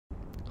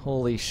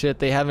Holy shit,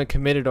 they haven't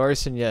committed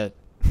arson yet.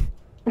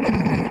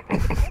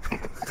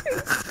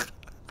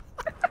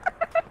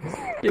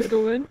 You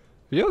doing?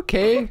 You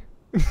okay?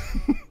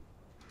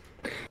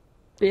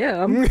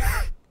 Yeah.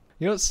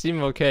 You don't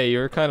seem okay. You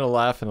were kind of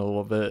laughing a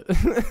little bit. Is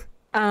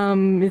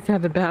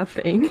that a bad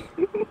thing?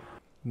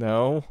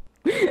 No.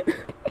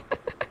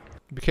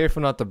 Be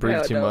careful not to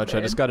breathe too much.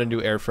 Man. I just got a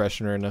new air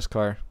freshener in this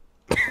car.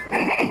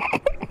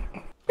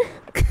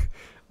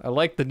 I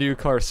like the new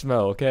car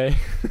smell, okay?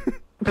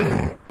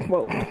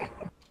 Whoa.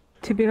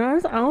 To be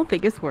honest, I don't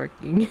think it's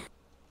working.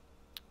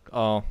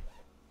 Oh.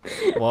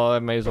 Well, I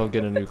may as well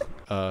get a new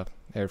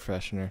air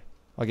freshener.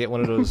 I'll get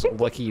one of those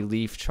Lucky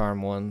Leaf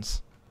Charm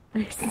ones.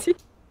 I see.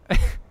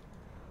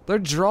 They're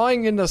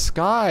drawing in the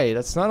sky.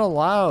 That's not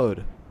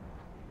allowed.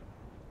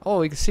 Oh,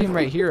 we can see them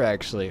right here,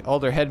 actually. Oh,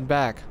 they're heading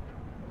back.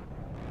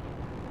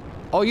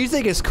 Oh, you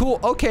think it's cool?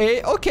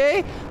 Okay,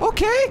 okay,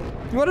 okay.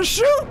 You want to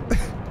shoot?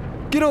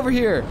 Get over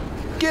here.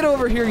 Get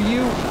over here,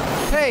 you.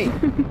 Hey.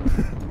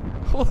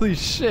 Holy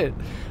shit.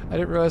 I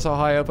didn't realize how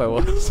high up I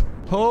was.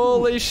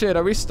 Holy shit.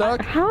 Are we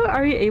stuck? How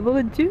are you able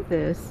to do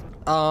this?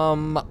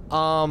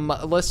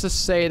 Let's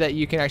just say that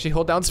you can actually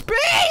hold down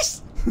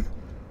space.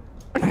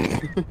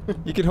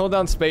 You can hold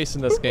down space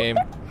in this game.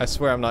 I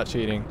swear I'm not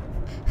cheating.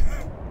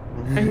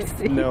 I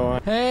see. No.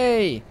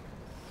 Hey!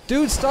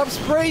 Dude, stop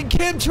spraying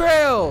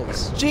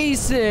chemtrails!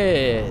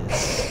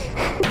 Jesus!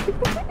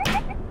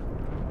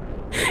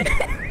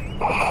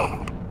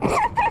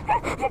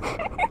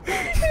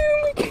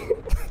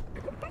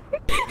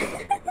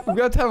 We've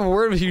got to have a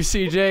word with you,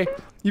 CJ.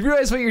 You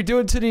realize what you're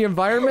doing to the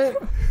environment?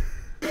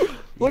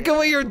 Look at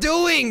what you're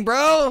doing,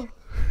 bro!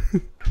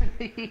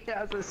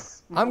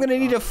 I'm gonna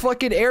need a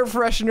fucking air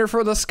freshener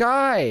for the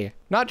sky,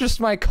 not just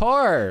my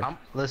car.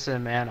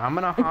 Listen, man, I'm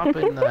gonna hop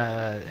in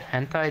the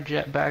hentai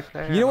jet back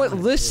there. You know what?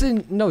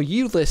 Listen. No,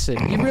 you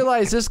listen. You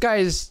realize this guy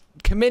is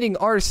committing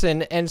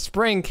arson and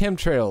spraying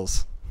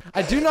chemtrails.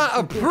 I do not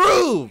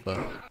approve!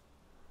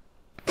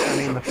 I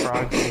mean, the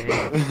frog's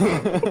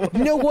gay.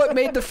 You know what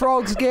made the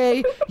frogs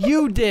gay?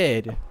 You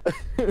did.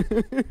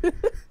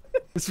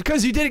 It's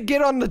because you didn't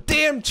get on the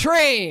damn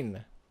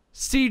train!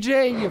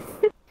 CJ, you...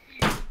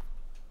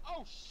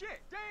 Oh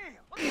shit, damn!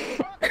 What the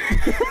fuck? I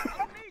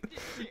don't need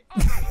this shit.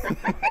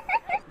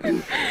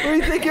 Where do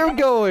you think you're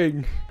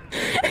going?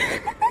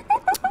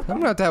 I'm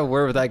gonna have to have a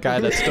word with that guy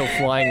that's still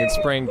flying and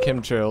spraying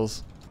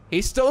chemtrails.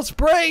 He's still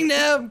spraying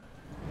them!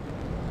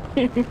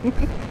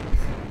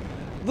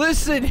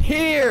 Listen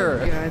here!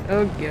 Oh god,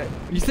 oh god.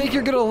 You think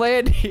you're gonna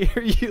land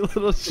here, you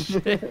little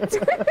shit?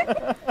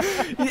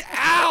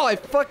 Ow! I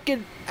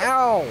fucking...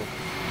 Ow!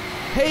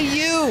 Hey,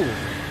 you!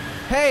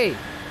 Hey!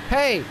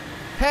 Hey!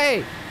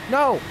 Hey!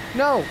 No!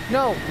 No!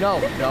 No! No!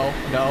 No!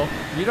 No!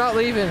 You're not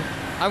leaving.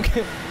 I'm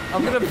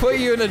gonna put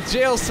you in a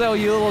jail cell,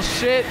 you little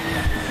shit!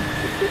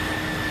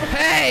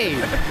 Hey!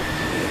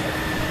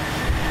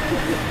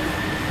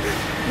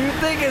 You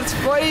think it's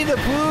funny to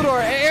pollute our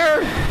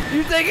air?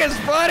 You think it's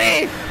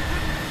funny?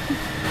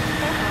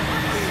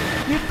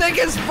 You think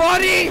it's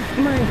funny?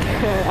 My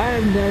god, I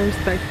have never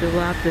expected to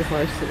laugh this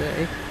much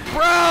today.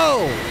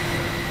 Bro!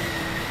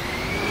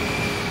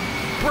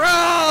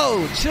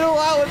 Bro! Chill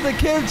out with the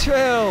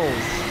chemtrails!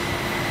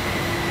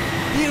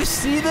 Do you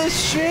see this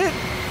shit?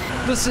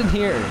 Listen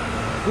here.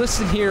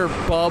 Listen here,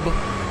 bub.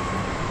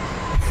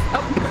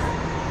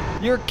 Oh.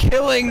 You're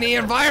killing the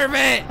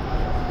environment!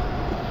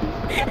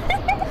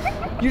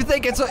 You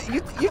think it's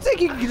you think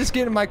you can just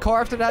get in my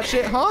car after that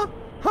shit, huh?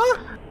 Huh?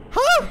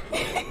 Huh?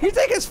 You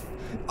think it's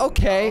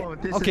okay? Oh,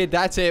 okay,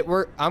 that's it.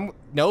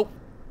 Nope.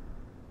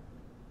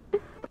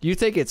 You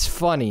think it's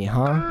funny,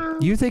 huh?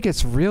 You think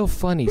it's real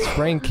funny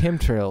spraying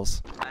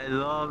chemtrails? I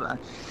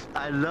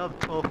love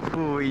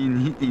tofu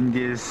in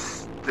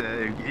this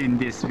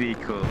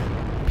vehicle.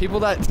 People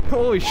that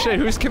holy shit,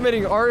 who's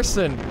committing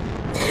arson?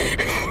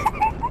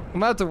 I'm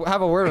about to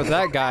have a word with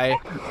that guy.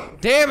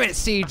 Damn it,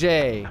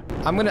 CJ!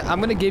 I'm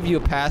gonna give you a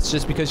pass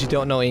just because you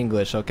don't know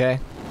English, okay?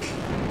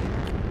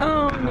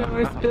 Oh no,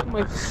 I spilled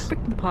my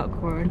freaking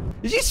popcorn.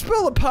 Did you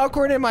spill the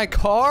popcorn in my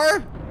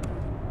car?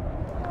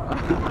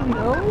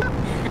 No.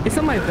 It's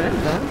on my bed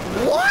though.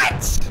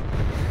 What?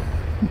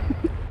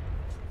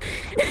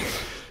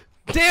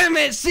 Damn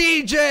it,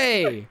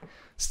 CJ!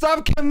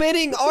 Stop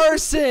committing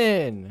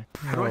arson!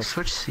 How do I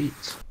switch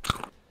seats?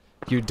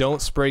 You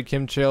don't spray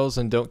chemtrails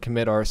and don't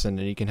commit arson,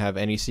 and you can have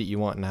any seat you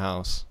want in the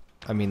house.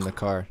 I mean the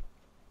car.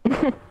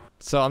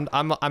 So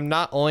I'm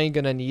not only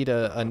gonna need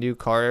a new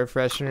car air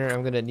freshener,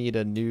 I'm gonna need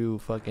a new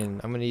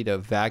fucking I'm gonna need to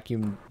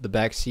vacuum the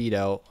back seat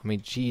out. I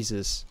mean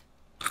Jesus.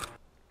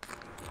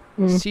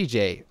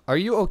 CJ, are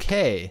you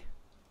okay?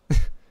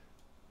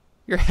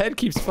 Your head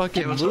keeps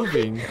fucking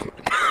moving.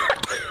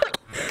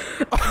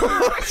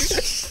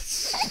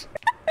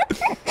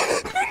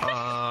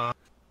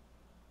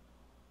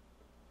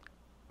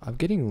 I'm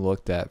getting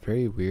looked at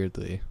very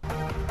weirdly.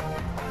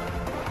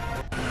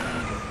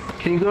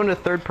 Can you go into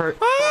third part?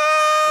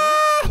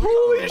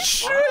 Holy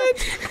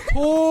shit!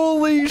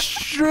 Holy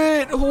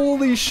shit!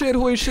 Holy shit!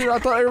 Holy shit! I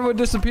thought everyone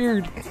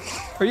disappeared.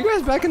 Are you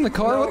guys back in the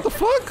car? What the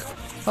fuck?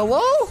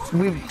 Hello?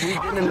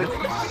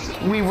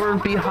 We were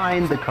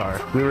behind the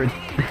car. We were.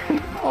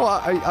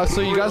 Oh,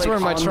 so you guys were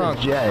in my on the trunk.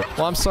 jet.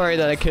 Well, I'm sorry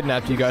that I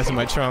kidnapped you guys in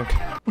my trunk.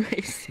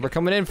 Nice. We're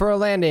coming in for a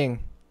landing.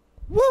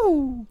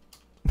 Woo!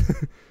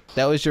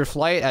 That was your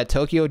flight at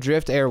Tokyo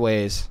Drift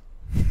Airways.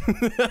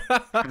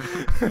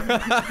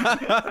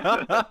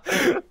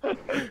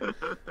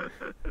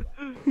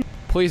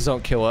 Please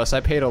don't kill us. I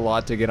paid a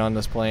lot to get on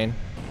this plane.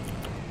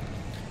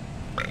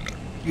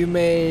 You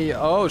may...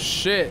 Oh,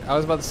 shit. I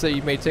was about to say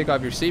you may take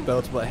off your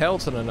seatbelts, but hell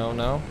to the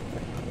no-no.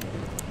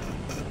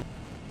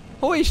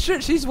 Holy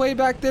shit, she's way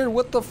back there.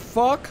 What the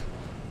fuck?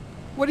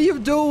 What are you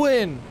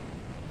doing?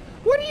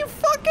 What are you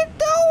fucking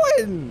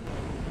doing?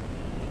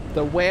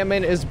 The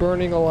whammon is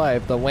burning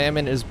alive. The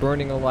whammon is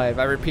burning alive.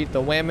 I repeat,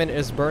 the whammon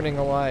is burning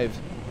alive.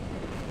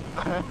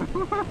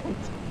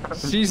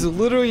 She's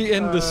literally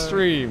in the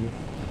stream.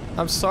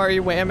 I'm sorry,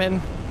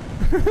 whammon.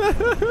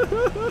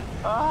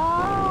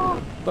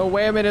 The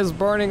whammon is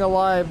burning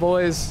alive,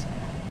 boys.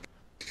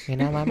 You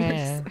know my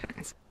man.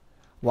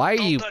 Why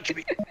are you... Touch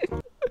me.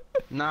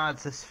 Nah,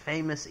 it's this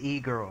famous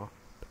e-girl.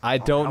 I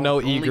don't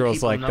know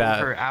e-girls like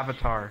that. Her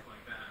avatar.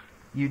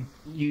 You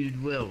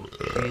will.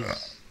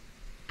 She's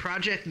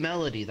Project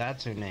Melody.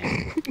 That's her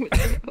name.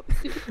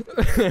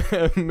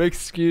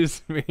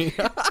 Excuse me.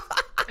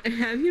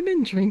 Have you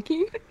been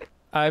drinking?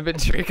 I've been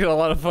drinking a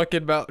lot of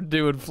fucking Mountain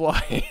Dew and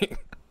flying.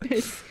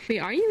 Wait,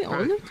 are you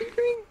old enough to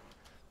drink?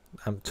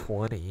 I'm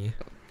 20.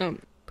 Um,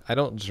 I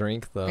don't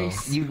drink though.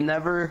 Nice. You've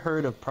never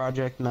heard of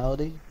Project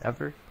Melody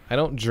ever? I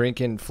don't drink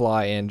and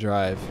fly and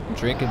drive.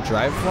 Drink and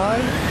drive fly?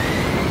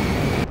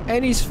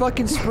 And he's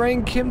fucking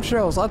spraying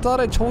chemtrails. I thought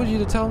I told you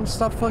to tell him to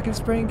stop fucking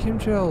spraying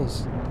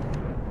chemtrails.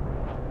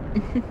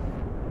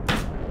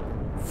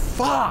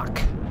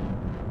 Fuck!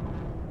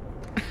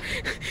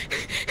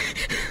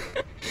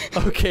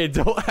 Okay,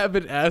 don't have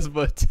an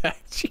asthma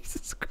attack.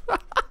 Jesus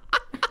Christ.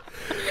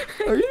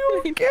 Are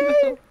you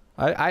okay?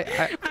 I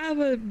have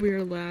a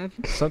weird laugh.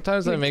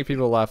 Sometimes I make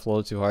people laugh a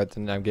little too hard,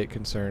 then I get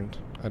concerned.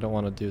 I don't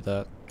want to do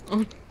that.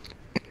 Oh.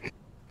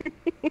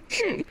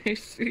 I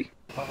see.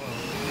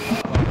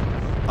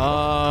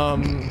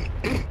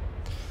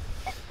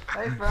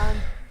 Hey, friend.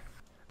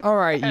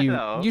 Alright,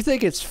 Hello. you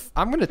think it's...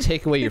 I'm gonna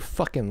take away your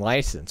fucking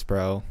license,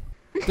 bro.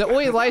 The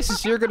only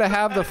license you're gonna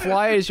have to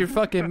fly is your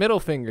fucking middle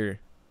finger.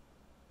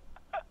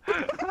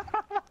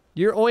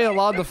 You're only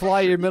allowed to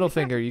fly your middle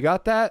finger. You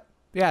got that?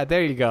 Yeah,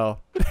 there you go.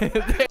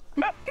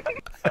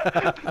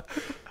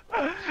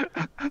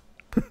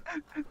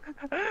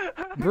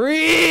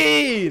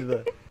 Breathe!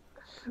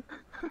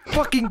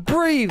 Fucking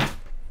breathe!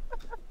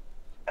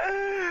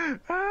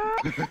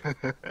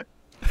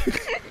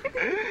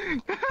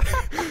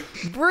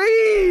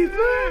 Breathe!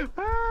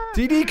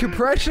 DD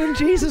compression?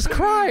 Jesus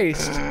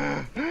Christ!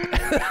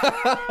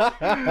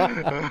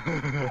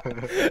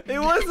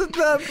 It wasn't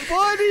that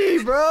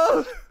funny,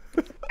 bro!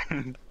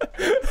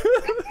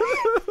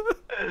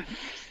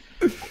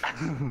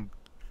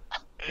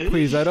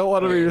 Please, I don't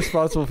want to be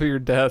responsible for your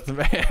death,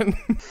 man.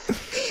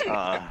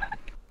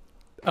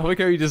 I like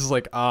how he just is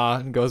like,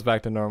 and goes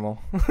back to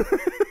normal.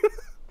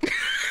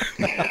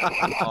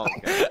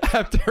 Okay.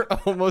 After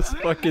almost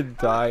fucking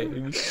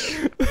dying.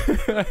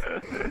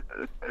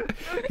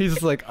 He's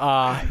just like,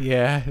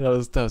 yeah,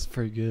 that was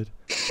pretty good.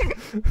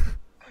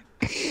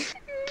 It's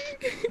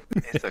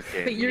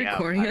okay. Wait, you're Yeah,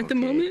 recording I'm at the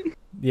okay. moment?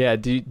 Yeah,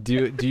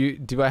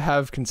 do I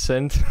have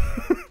consent?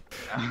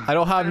 I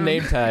don't have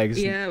name tags.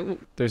 Yeah.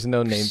 There's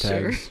no name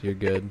Sure. tags. You're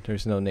good.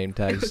 There's no name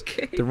tags.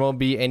 Okay. There won't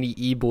be any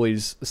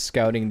e-boys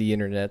scouting the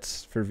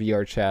internets for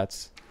VR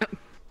chats.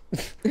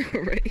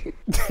 Right.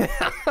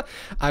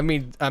 I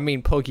mean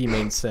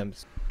Pokemon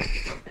Sims.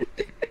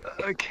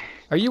 Okay.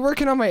 Are you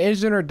working on my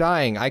engine or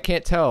dying? I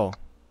can't tell.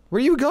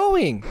 Where are you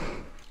going?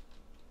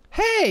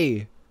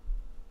 Hey!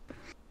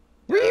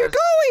 Where are you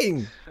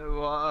going?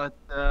 What?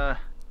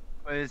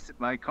 Where's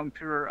my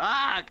computer?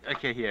 Ah!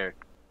 Okay, here.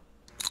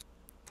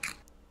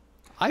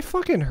 I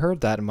fucking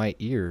heard that in my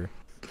ear.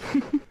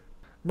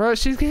 Bro,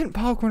 she's getting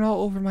popcorn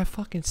all over my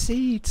fucking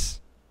seats.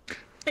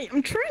 Hey,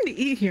 I'm trying to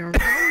eat here. I'm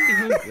trying to be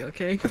hungry,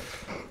 okay?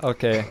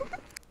 Okay.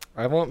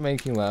 I won't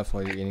make you laugh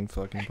while you're eating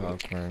fucking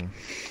popcorn.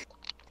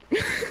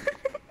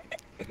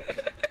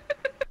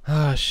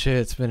 Ah, shit,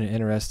 it's been an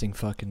interesting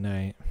fucking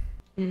night.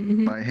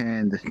 My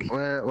hand.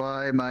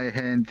 Why my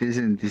hand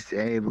isn't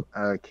disabled?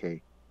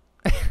 Okay.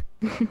 I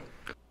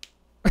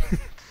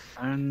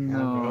don't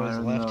know. His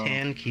left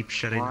hand keeps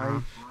shutting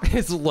off.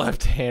 His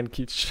left hand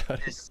keeps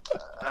shutting.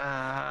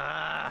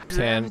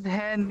 Tan. Left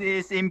hand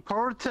is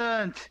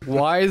important.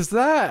 Why is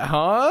that,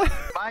 huh?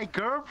 My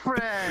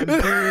girlfriend.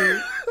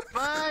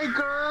 My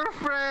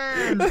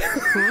girlfriend.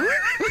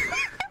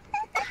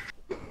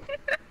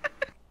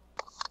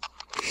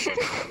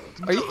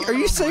 Are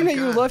you saying that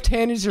your left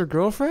hand is your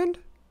girlfriend?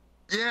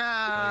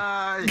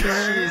 Yeah,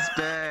 she's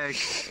back.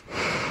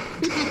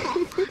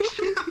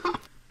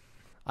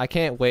 I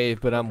can't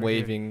wave, but I'm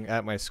waving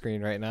at my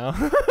screen right now.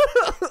 You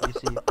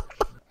see?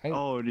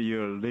 Oh,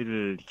 you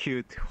little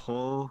cute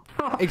hole.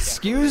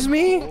 Excuse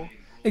me?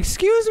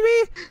 Excuse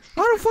me?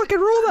 I don't fucking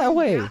roll that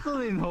way.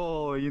 Gasoline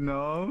hole, you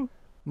know?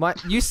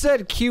 You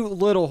said cute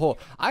little hole.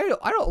 I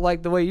don't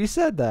like the way you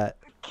said that.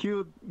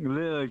 Cute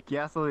little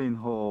gasoline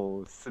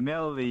hole,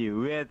 smelly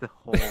wet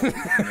hole, you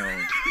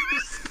know?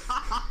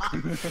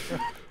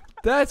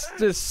 That's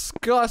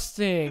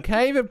disgusting. Can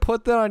I even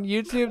put that on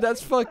YouTube?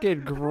 That's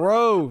fucking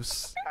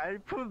gross. I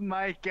put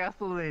my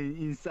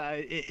gasoline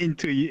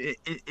into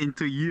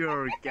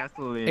your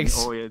gasoline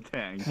oil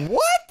tank.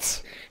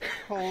 What?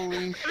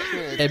 Holy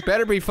shit. It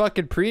better be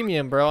fucking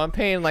premium, bro. I'm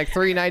paying like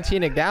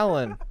 $3.19 a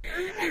gallon.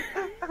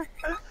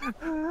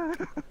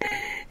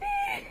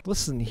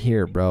 Listen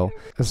here, bro.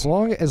 As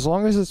long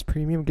as it's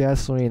premium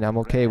gasoline, I'm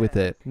okay with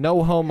it.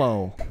 No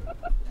homo.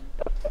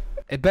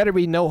 It better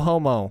be no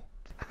homo.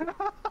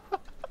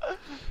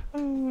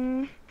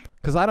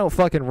 Cause I don't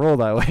fucking roll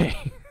that way.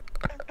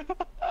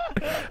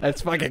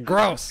 That's fucking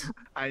gross.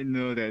 I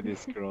know that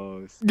is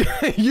gross.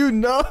 You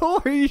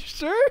know? Are you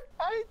sure?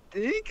 I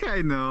think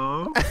I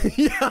know.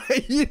 Yeah,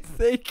 you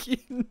think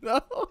you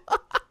know?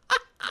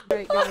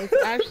 Alright guys,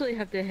 I actually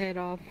have to head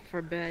off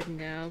for bed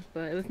now,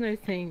 but it was nice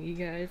seeing you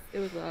guys. It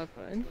was a lot of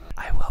fun.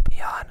 I will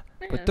be on.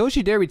 Yeah. But don't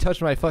you dare be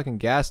touching my fucking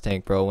gas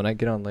tank, bro, when I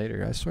get on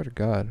later. I swear to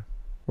God.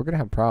 We're gonna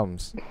have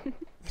problems.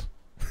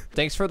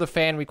 Thanks for the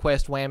fan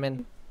request,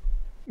 Whammon.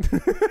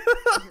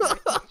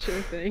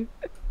 Sure thing.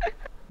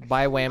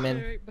 Bye, Whammon.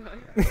 Alright,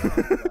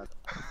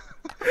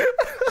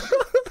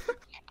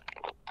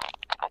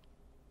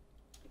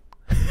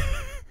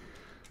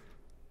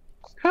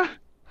 bye.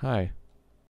 Hi.